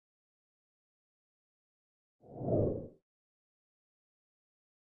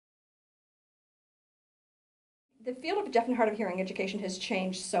The field of deaf and hard of hearing education has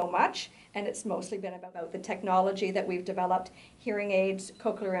changed so much, and it's mostly been about the technology that we've developed, hearing aids,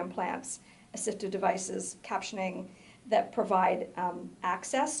 cochlear implants, assistive devices, captioning, that provide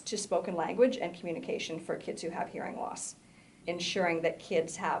access to spoken language and communication for kids who have hearing loss, ensuring that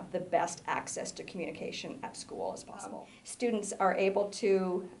kids have the best access to communication at school as possible. Students are able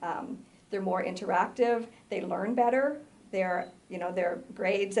to, they're more interactive, they learn better, their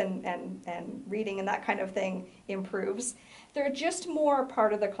grades and reading and that kind of thing improves. They're just more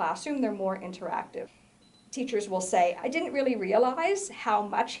part of the classroom, they're more interactive. Teachers will say, I didn't really realize how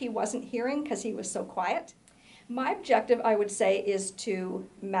much he wasn't hearing because he was so quiet. My objective, I would say, is to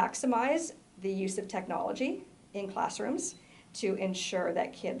maximize the use of technology in classrooms to ensure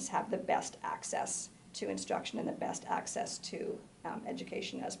that kids have the best access to instruction and the best access to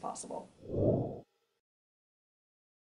education as possible.